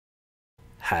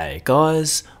Hey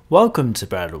guys, welcome to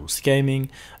Braddels Gaming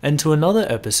and to another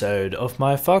episode of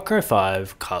my Far Cry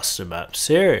 5 custom map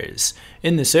series.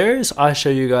 In this series, I show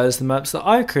you guys the maps that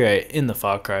I create in the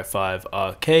Far Cry 5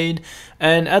 arcade,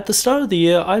 and at the start of the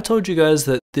year I told you guys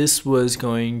that this was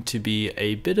going to be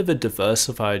a bit of a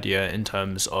diversified year in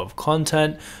terms of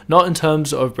content, not in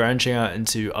terms of branching out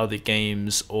into other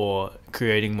games or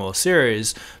creating more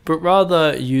series, but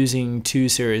rather using two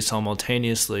series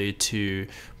simultaneously to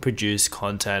produce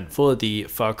content for the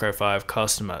Far Cry 5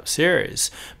 custom map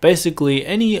series. Basically,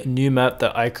 any new map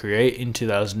that I create in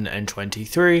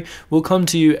 2023 will come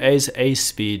to you as a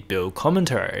speed build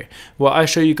commentary, where I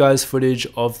show you guys footage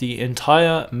of the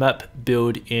entire map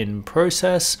build in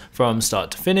process from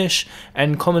start to finish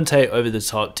and commentate over the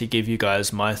top to give you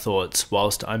guys my thoughts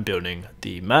whilst I'm building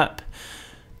the map.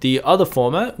 The other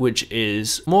format, which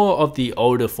is more of the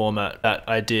older format that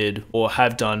I did or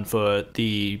have done for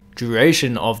the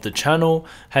duration of the channel,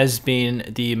 has been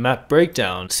the map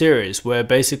breakdown series, where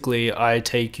basically I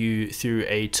take you through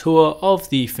a tour of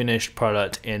the finished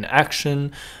product in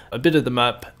action, a bit of the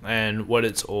map and what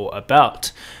it's all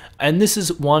about. And this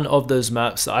is one of those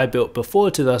maps that I built before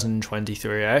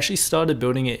 2023. I actually started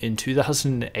building it in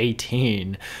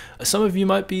 2018. Some of you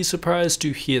might be surprised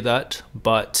to hear that,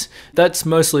 but that's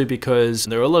mostly because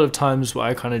there are a lot of times where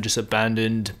I kind of just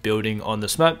abandoned building on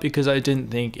this map because I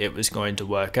didn't think it was going to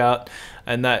work out.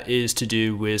 And that is to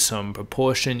do with some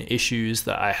proportion issues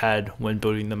that I had when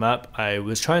building the map. I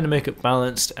was trying to make it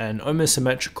balanced and almost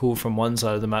symmetrical from one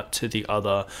side of the map to the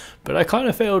other, but I kind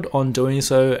of failed on doing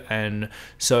so, and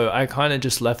so I kind of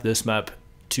just left this map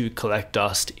to collect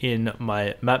dust in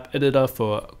my map editor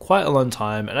for quite a long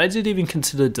time, and I did even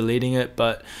consider deleting it,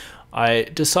 but I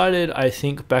decided, I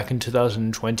think back in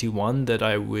 2021, that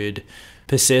I would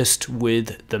persist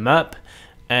with the map.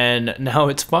 And now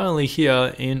it's finally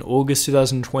here in August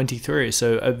 2023,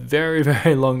 so a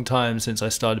very long time since I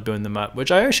started building the map,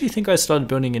 which I actually think I started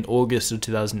building in August of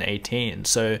 2018,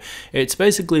 so it's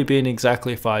basically been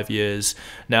exactly 5 years.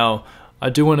 Now, I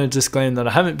do want to disclaim that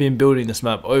I haven't been building this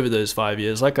map over those 5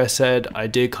 years. Like I said, I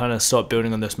did kind of stop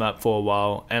building on this map for a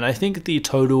while, and I think the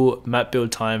total map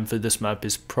build time for this map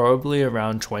is probably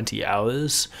around 20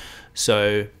 hours.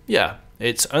 So yeah,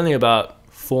 it's only about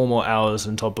 4 more hours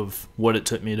on top of what it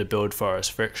took me to build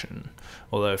Forest Friction,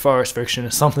 although Forest Friction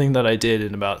is something that I did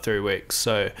in about 3 weeks,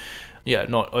 so yeah,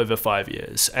 not over 5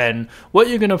 years. And what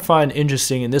you're going to find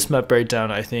interesting in this map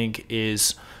breakdown, I think,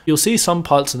 is you'll see some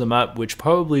parts of the map which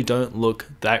probably don't look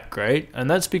that great, and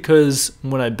that's because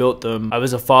when I built them I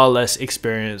was a far less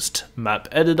experienced map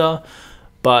editor,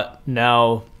 but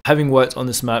now, having worked on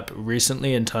this map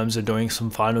recently in terms of doing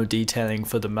some final detailing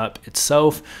for the map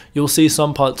itself, you'll see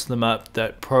some parts of the map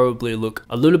that probably look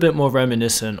a little bit more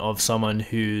reminiscent of someone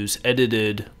who's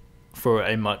edited for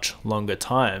a much longer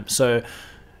time. So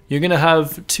you're going to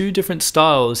have two different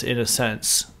styles in a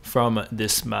sense from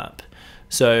this map.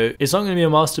 So it's not going to be a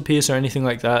masterpiece or anything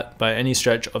like that by any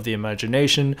stretch of the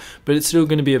imagination, but it's still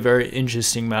going to be a very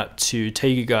interesting map to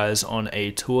take you guys on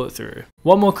a tour through.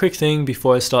 One more quick thing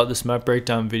before I start this map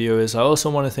breakdown video is I also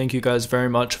want to thank you guys very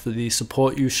much for the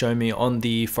support you show me on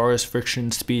the Forest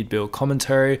Friction speed build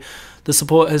commentary. The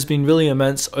support has been really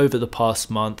immense over the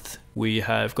past month. We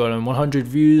have gotten 100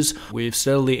 views. We've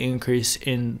steadily increased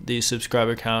in the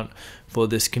subscriber count for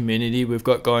this community we've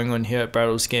got going on here at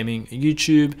Braddels Gaming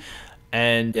YouTube.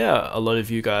 And yeah, a lot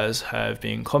of you guys have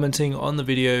been commenting on the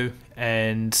video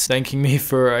and thanking me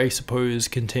for, I suppose,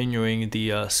 continuing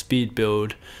the speed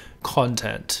build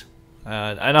content.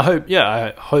 And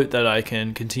I hope that I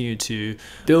can continue to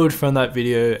build from that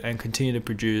video and continue to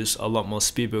produce a lot more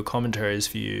speed build commentaries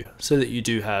for you, so that you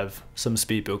do have some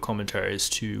speed build commentaries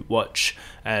to watch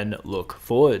and look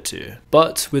forward to.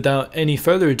 But without any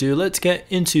further ado, let's get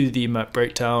into the map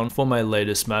breakdown for my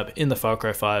latest map in the Far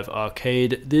Cry 5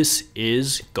 arcade. This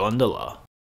is Gondola.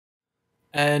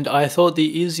 And I thought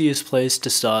the easiest place to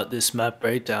start this map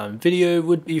breakdown video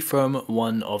would be from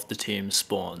one of the team's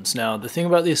spawns. Now, the thing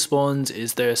about these spawns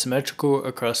is they're symmetrical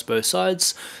across both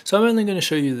sides, so I'm only going to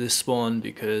show you this spawn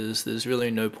because there's really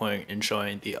no point in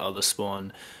showing the other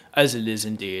spawn, as it is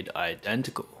indeed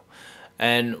identical.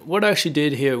 And what I actually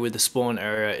did here with the spawn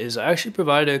area is I actually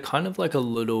provided kind of like a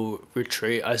little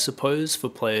retreat, I suppose, for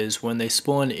players when they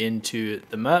spawn into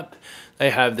the map.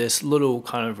 They have this little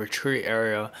kind of retreat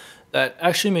area that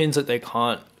actually means that they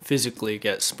can't physically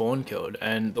get spawn killed.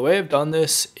 And the way I've done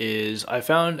this is I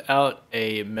found out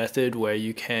a method where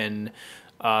you can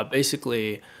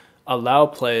basically allow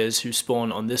players who spawn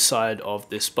on this side of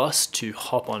this bus to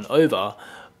hop on over,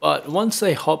 but once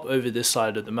they hop over this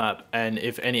side of the map, and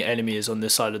if any enemy is on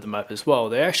this side of the map as well,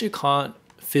 they actually can't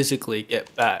physically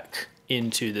get back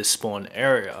into this spawn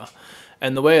area.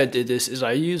 And the way I did this is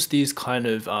I used these kind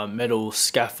of metal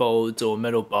scaffolds or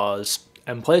metal bars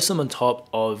and placed them on top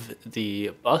of the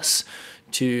bus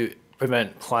to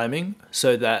prevent climbing,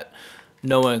 so that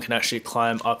no one can actually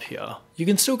climb up here. You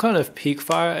can still kind of peek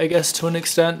fire, I guess, to an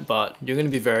extent, but you're going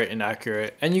to be very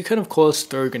inaccurate. And you can of course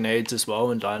throw grenades as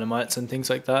well and dynamites and things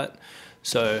like that.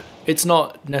 So it's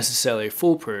not necessarily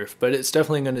foolproof, but it's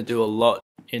definitely going to do a lot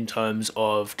in terms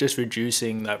of just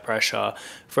reducing that pressure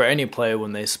for any player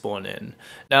when they spawn in.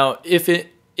 Now, if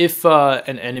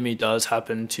an enemy does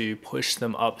happen to push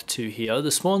them up to here, the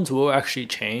spawns will actually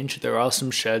change. There are some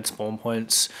shared spawn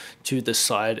points to the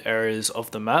side areas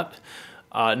of the map.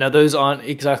 Now those aren't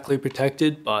exactly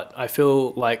protected, but I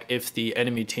feel like if the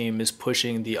enemy team is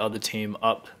pushing the other team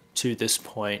up to this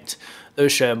point,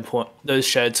 those shared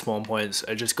spawn points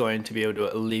are just going to be able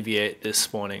to alleviate this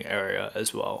spawning area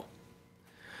as well.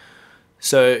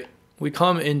 So we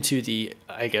come into the,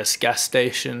 I guess, gas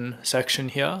station section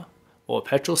here, or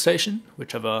petrol station,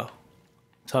 whichever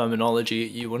terminology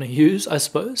you want to use, I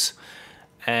suppose.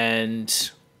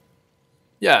 And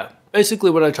yeah,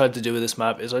 basically what I tried to do with this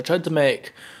map is I tried to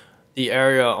make the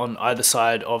area on either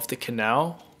side of the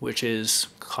canal, which is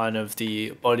kind of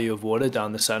the body of water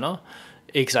down the center,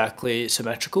 exactly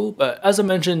symmetrical. But as I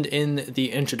mentioned in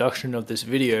the introduction of this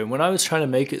video, when I was trying to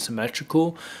make it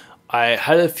symmetrical, I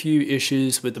had a few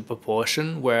issues with the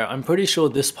proportion, where I'm pretty sure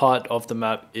this part of the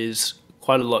map is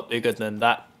quite a lot bigger than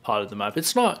that part of the map.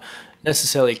 It's not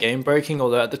necessarily game breaking,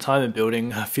 although at the time of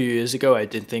building a few years ago I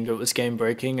did think it was game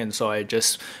breaking, and so I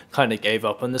just kind of gave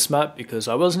up on this map because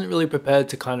I wasn't really prepared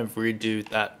to kind of redo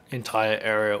that entire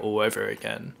area all over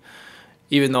again.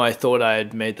 Even though I thought I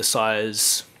had made the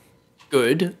size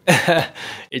good,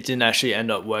 it didn't actually end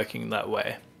up working that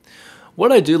way.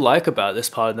 What I do like about this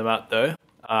part of the map though,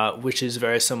 which is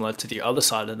very similar to the other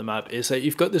side of the map, is that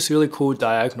you've got this really cool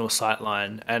diagonal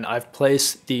sightline, and I've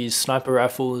placed these sniper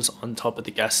rifles on top of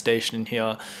the gas station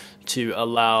here to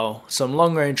allow some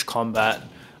long-range combat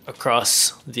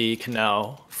across the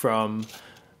canal from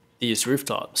these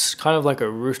rooftops, kind of like a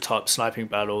rooftop sniping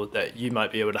battle that you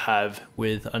might be able to have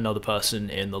with another person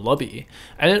in the lobby.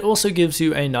 And it also gives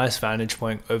you a nice vantage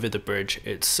point over the bridge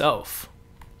itself.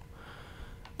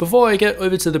 Before I get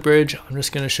over to the bridge, I'm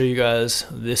just going to show you guys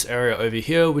this area over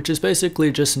here, which is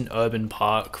basically just an urban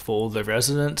park for all the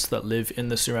residents that live in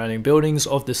the surrounding buildings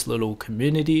of this little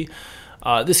community.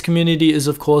 This community is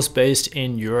of course based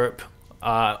in Europe.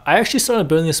 I actually started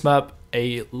building this map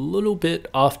a little bit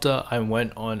after I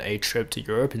went on a trip to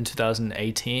Europe in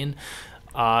 2018.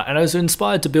 And I was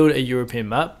inspired to build a European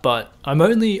map, but I'm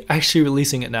only actually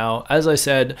releasing it now. As I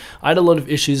said, I had a lot of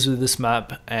issues with this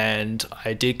map and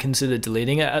I did consider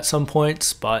deleting it at some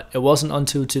points, but it wasn't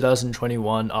until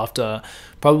 2021, after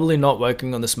probably not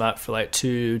working on this map for like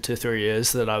 2 to 3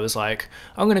 years, that I was like,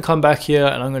 I'm going to come back here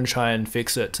and I'm going to try and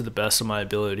fix it to the best of my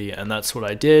ability, and that's what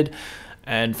I did.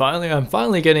 And finally, I'm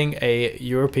finally getting a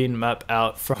European map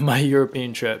out from my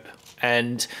European trip.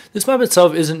 And this map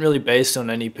itself isn't really based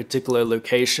on any particular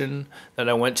location that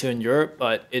I went to in Europe,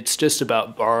 but it's just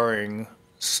about borrowing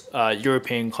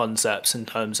European concepts in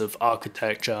terms of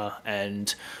architecture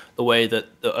and the way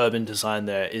that the urban design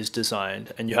there is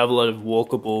designed. And you have a lot of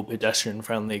walkable,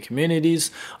 pedestrian-friendly communities.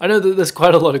 I know that there's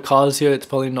quite a lot of cars here. It's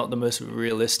probably not the most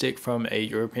realistic from a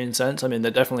European sense. I mean,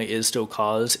 there definitely is still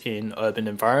cars in urban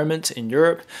environments in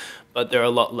Europe, but they're a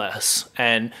lot less.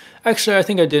 And actually, I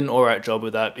think I did an alright job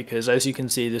with that, because as you can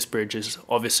see, this bridge is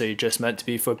obviously just meant to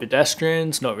be for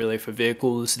pedestrians, not really for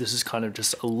vehicles. This is kind of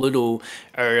just a little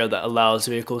area that allows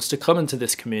vehicles to come into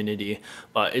this community,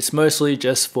 but it's mostly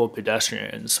just for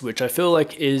pedestrians, which I feel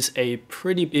like is a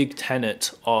pretty big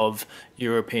tenet of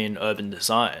European urban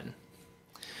design.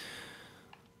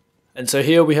 And so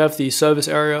here we have the service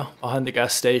area behind the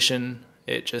gas station.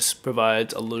 It just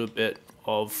provides a little bit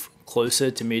of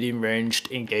closer to medium ranged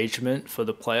engagement for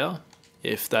the player,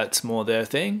 if that's more their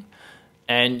thing.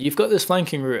 And you've got this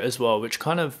flanking route as well, which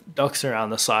kind of ducks around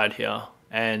the side here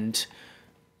and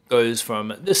goes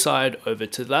from this side over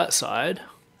to that side,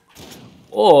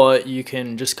 or you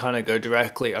can just kind of go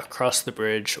directly across the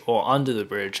bridge or under the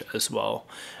bridge as well.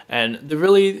 And the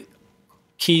really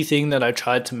key thing that I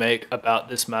tried to make about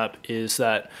this map is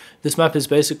that this map is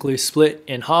basically split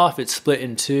in half, it's split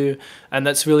in two, and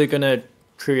that's really going to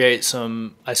create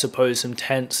some, I suppose, some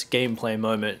tense gameplay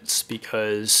moments,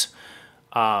 because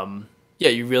yeah,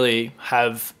 you really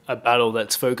have a battle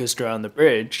that's focused around the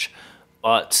bridge,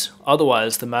 but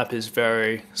otherwise the map is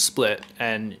very split,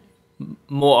 and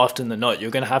more often than not you're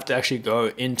going to have to actually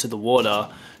go into the water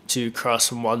to cross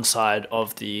from one side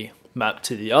of the map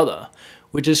to the other,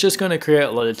 which is just going to create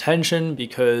a lot of tension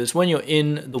because when you're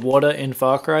in the water in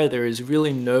Far Cry, there is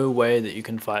really no way that you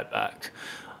can fight back.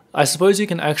 I suppose you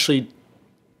can actually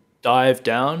dive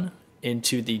down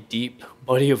into the deep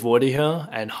body of water here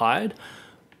and hide,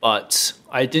 but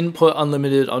I didn't put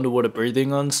unlimited underwater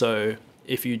breathing on, so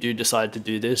if you do decide to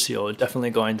do this, you're definitely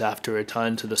going to have to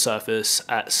return to the surface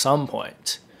at some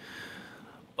point.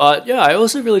 But yeah, I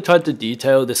also really tried to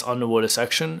detail this underwater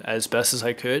section as best as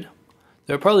I could.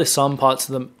 There are probably some parts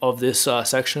of this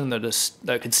section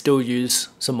that could still use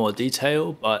some more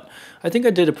detail, but I think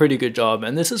I did a pretty good job,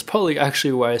 and this is probably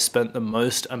actually where I spent the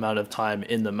most amount of time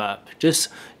in the map. Just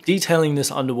detailing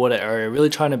this underwater area, really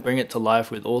trying to bring it to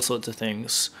life with all sorts of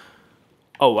things.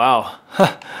 Oh wow,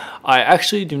 I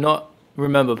actually do not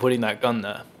remember putting that gun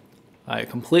there. I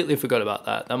completely forgot about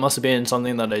that. That must have been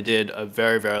something that I did a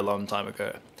very, very long time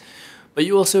ago. But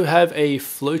you also have a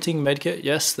floating medkit.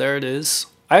 Yes, there it is.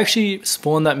 I actually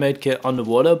spawned that medkit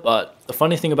underwater, but the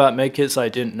funny thing about medkits I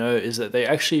didn't know is that they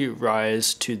actually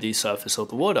rise to the surface of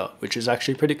the water, which is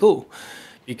actually pretty cool.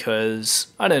 Because,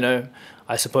 I don't know,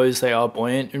 I suppose they are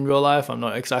buoyant in real life. I'm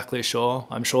not exactly sure.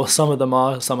 I'm sure some of them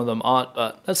are, some of them aren't,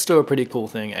 but that's still a pretty cool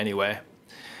thing anyway.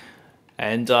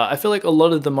 And I feel like a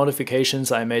lot of the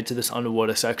modifications I made to this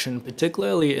underwater section,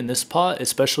 particularly in this part,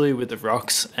 especially with the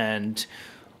rocks and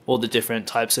all the different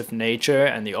types of nature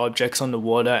and the objects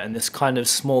underwater and this kind of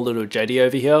small little jetty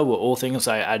over here, were all things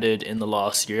I added in the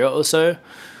last year or so.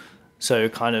 So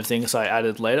kind of things I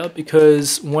added later,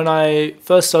 because when I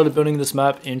first started building this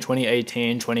map in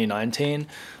 2018, 2019,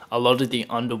 a lot of the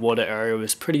underwater area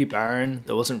was pretty barren.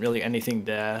 There wasn't really anything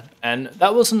there. And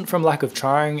that wasn't from lack of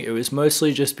trying. It was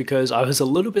mostly just because I was a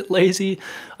little bit lazy.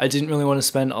 I didn't really want to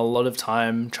spend a lot of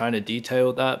time trying to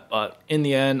detail that. But in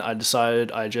the end, I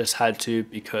decided I just had to,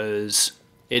 because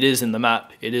it is in the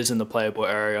map. It is in the playable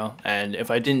area. And if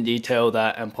I didn't detail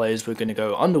that and players were going to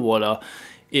go underwater,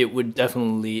 it would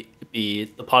definitely be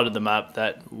the part of the map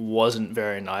that wasn't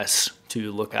very nice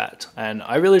to look at. And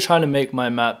I really try to make my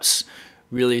maps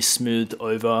really smooth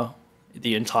over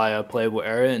the entire playable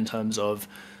area in terms of,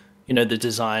 you know, the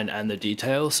design and the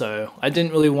detail. So I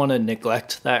didn't really want to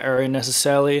neglect that area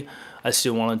necessarily. I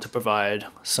still wanted to provide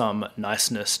some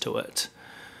niceness to it.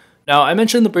 Now, I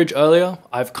mentioned the bridge earlier.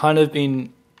 I've kind of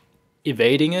been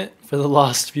evading it for the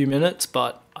last few minutes,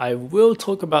 but I will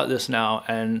talk about this now.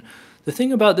 And the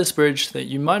thing about this bridge that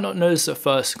you might not notice at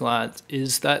first glance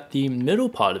is that the middle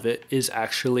part of it is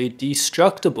actually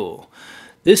destructible.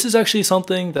 This is actually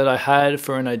something that I had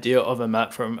for an idea of a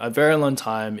map from a very long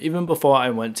time. Even before I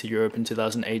went to Europe in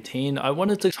 2018, I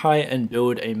wanted to try and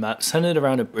build a map centered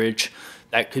around a bridge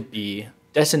that could be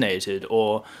detonated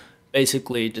or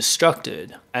basically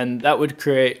destructed. And that would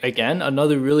create, again,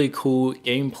 another really cool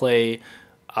gameplay,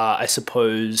 I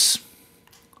suppose,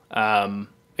 a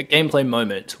gameplay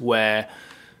moment where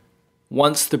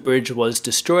once the bridge was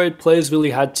destroyed, players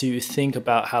really had to think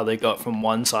about how they got from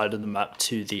one side of the map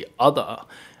to the other.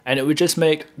 And it would just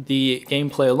make the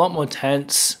gameplay a lot more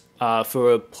tense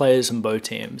for players in both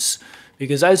teams.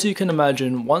 Because as you can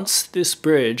imagine, once this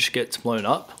bridge gets blown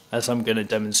up, as I'm going to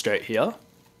demonstrate here,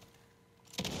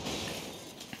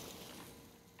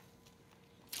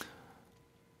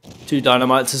 2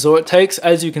 dynamites is all it takes,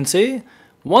 as you can see.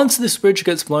 Once this bridge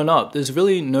gets blown up, there's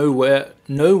really no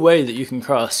way that you can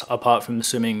cross apart from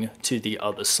swimming to the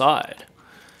other side.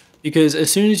 Because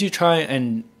as soon as you try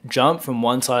and jump from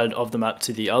one side of the map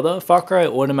to the other, Far Cry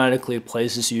automatically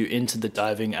places you into the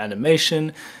diving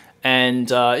animation.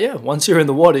 And yeah, once you're in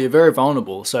the water, you're very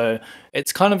vulnerable. So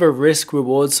it's kind of a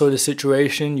risk-reward sort of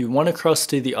situation. You want to cross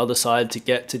to the other side to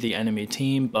get to the enemy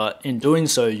team, but in doing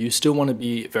so, you still want to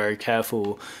be very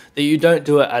careful that you don't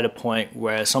do it at a point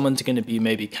where someone's going to be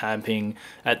maybe camping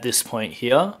at this point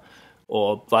here,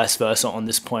 or vice versa on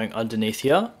this point underneath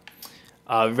here,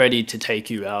 ready to take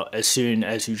you out as soon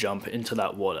as you jump into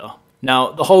that water.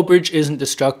 Now, the whole bridge isn't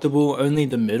destructible, only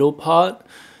the middle part,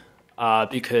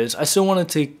 because I still wanted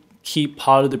to keep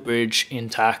part of the bridge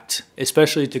intact,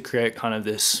 especially to create kind of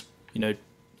this, you know,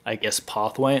 I guess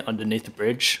pathway underneath the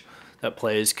bridge that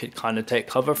players could kind of take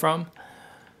cover from.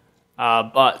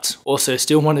 But also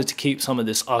still wanted to keep some of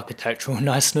this architectural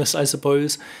niceness, I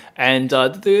suppose. And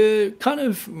the kind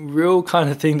of real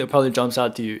kind of thing that probably jumps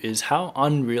out to you is how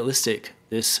unrealistic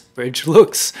this bridge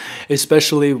looks,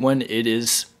 especially when it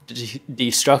is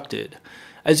destructed.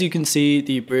 As you can see,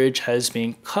 the bridge has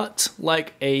been cut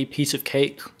like a piece of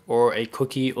cake or a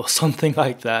cookie or something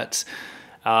like that.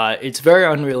 It's very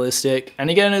unrealistic. And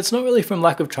again, it's not really from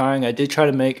lack of trying. I did try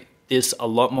to make this a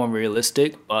lot more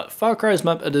realistic, but Far Cry's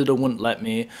map editor wouldn't let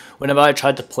me. Whenever I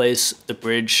tried to place the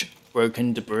bridge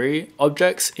broken debris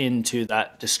objects into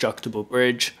that destructible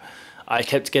bridge, I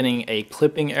kept getting a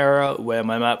clipping error where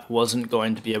my map wasn't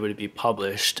going to be able to be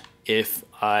published if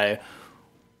I,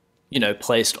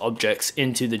 placed objects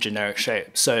into the generic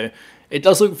shape. So it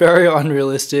does look very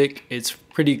unrealistic. It's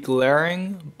pretty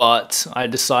glaring, but I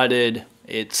decided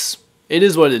it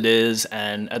is what it is,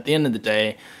 and at the end of the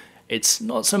day, it's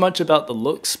not so much about the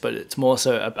looks, but it's more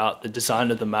so about the design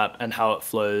of the map and how it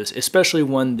flows, especially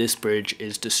when this bridge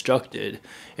is destructed.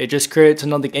 It just creates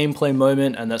another gameplay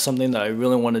moment, and that's something that I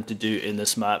really wanted to do in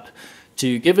this map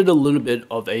to give it a little bit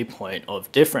of a point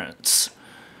of difference.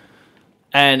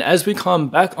 And as we come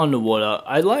back underwater,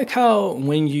 I like how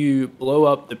when you blow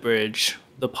up the bridge,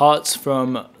 the parts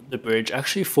from the bridge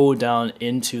actually fall down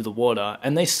into the water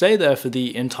and they stay there for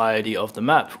the entirety of the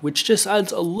map, which just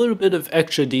adds a little bit of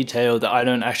extra detail that I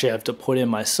don't actually have to put in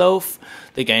myself.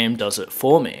 The game does it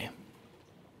for me.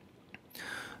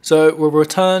 So we'll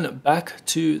return back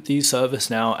to the surface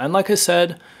now, and like I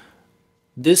said,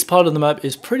 this part of the map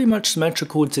is pretty much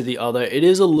symmetrical to the other. It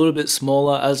is a little bit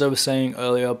smaller, as I was saying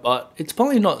earlier, but it's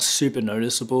probably not super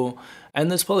noticeable,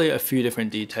 and there's probably a few different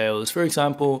details. For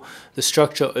example, the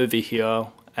structure over here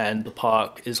and the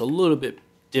park is a little bit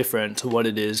different to what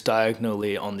it is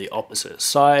diagonally on the opposite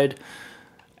side,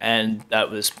 and that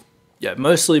was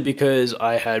mostly because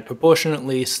I had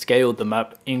proportionately scaled the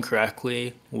map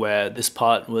incorrectly, where this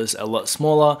part was a lot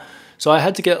smaller. So I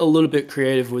had to get a little bit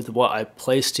creative with what I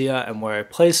placed here and where I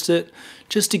placed it,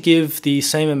 just to give the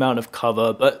same amount of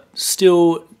cover, but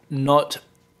still not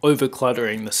over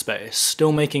cluttering the space,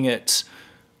 still making it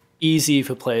easy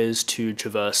for players to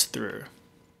traverse through.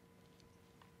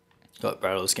 Got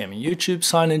Braddels Gaming YouTube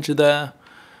signage there.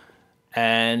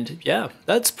 And yeah,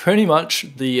 that's pretty much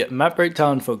the map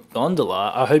breakdown for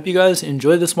Gondola. I hope you guys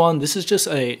enjoy this one. This is just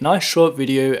a nice short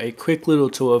video, a quick little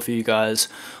tour for you guys.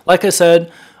 Like I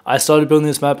said, I started building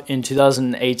this map in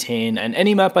 2018, and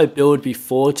any map I build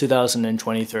before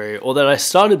 2023, or that I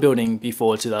started building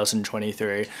before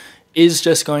 2023, is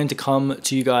just going to come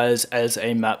to you guys as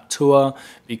a map tour,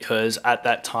 because at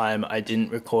that time I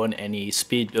didn't record any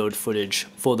speed build footage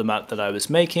for the map that I was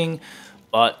making.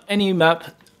 But any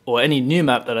map or any new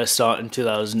map that I start in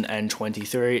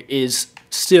 2023 is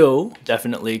still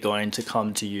definitely going to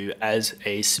come to you as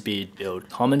a speed build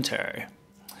commentary.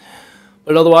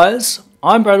 But otherwise,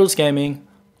 I'm Braddels Gaming,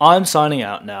 I'm signing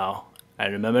out now,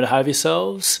 and remember to have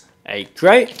yourselves a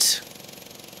great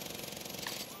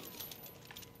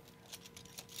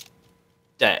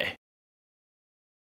day.